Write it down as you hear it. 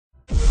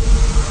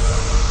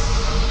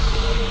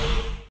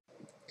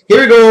Here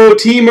we go.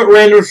 Team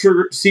Randoms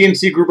for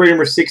C&C Group Rating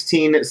number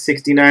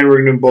 1669. We're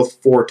going to do them both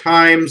 4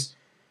 times.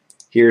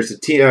 Here's the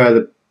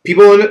the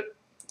people in it.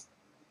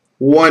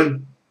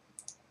 1,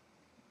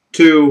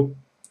 2,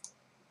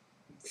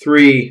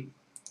 3,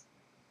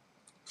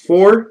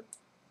 4.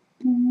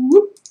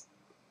 Whoop.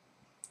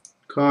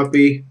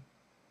 Copy.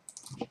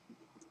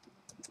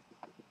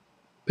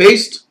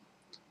 Paste.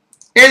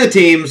 And the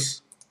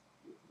teams.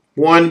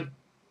 1,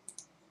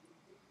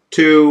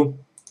 2,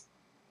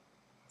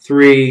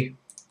 3,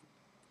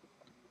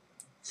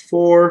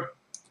 4.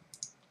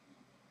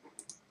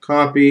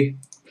 Copy.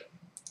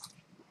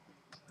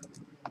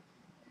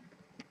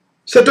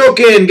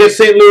 Satokin gets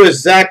St.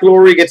 Louis. Zach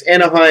Laurie gets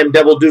Anaheim.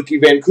 Devil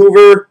Dookie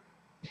Vancouver.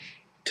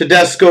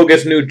 Tedesco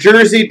gets New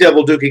Jersey.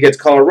 Devil Dookie gets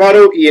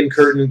Colorado. Ian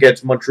Curtin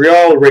gets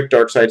Montreal. Rick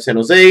Darkside San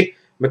Jose.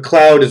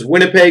 McLeod is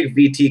Winnipeg.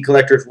 VT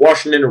Collectors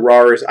Washington.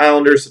 Rar is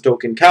Islanders.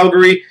 Satokin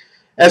Calgary.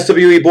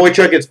 SWE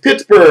Boychuk gets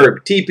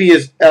Pittsburgh. TP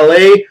is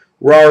LA.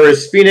 Rar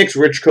is Phoenix.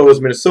 Richco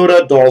is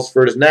Minnesota.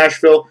 Dahlsford is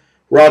Nashville.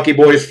 Rocky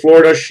Boys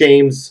Florida.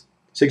 Shames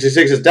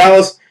 66 is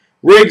Dallas.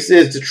 Riggs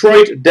is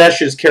Detroit.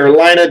 Desch is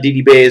Carolina.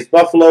 DD Bay is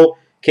Buffalo.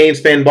 Canes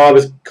fan Bob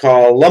is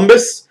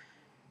Columbus.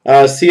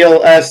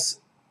 CLS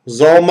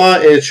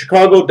Zolma is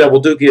Chicago.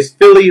 Devil Dookie is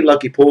Philly.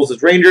 Lucky Pools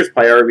is Rangers.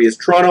 Pyarvi is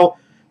Toronto.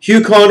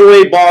 Hugh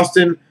Conway,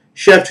 Boston.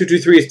 Chef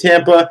 223 is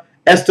Tampa.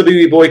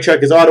 SWE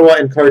Boychuk is Ottawa.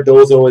 And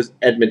Cardozo is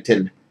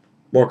Edmonton.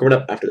 More coming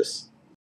up after this.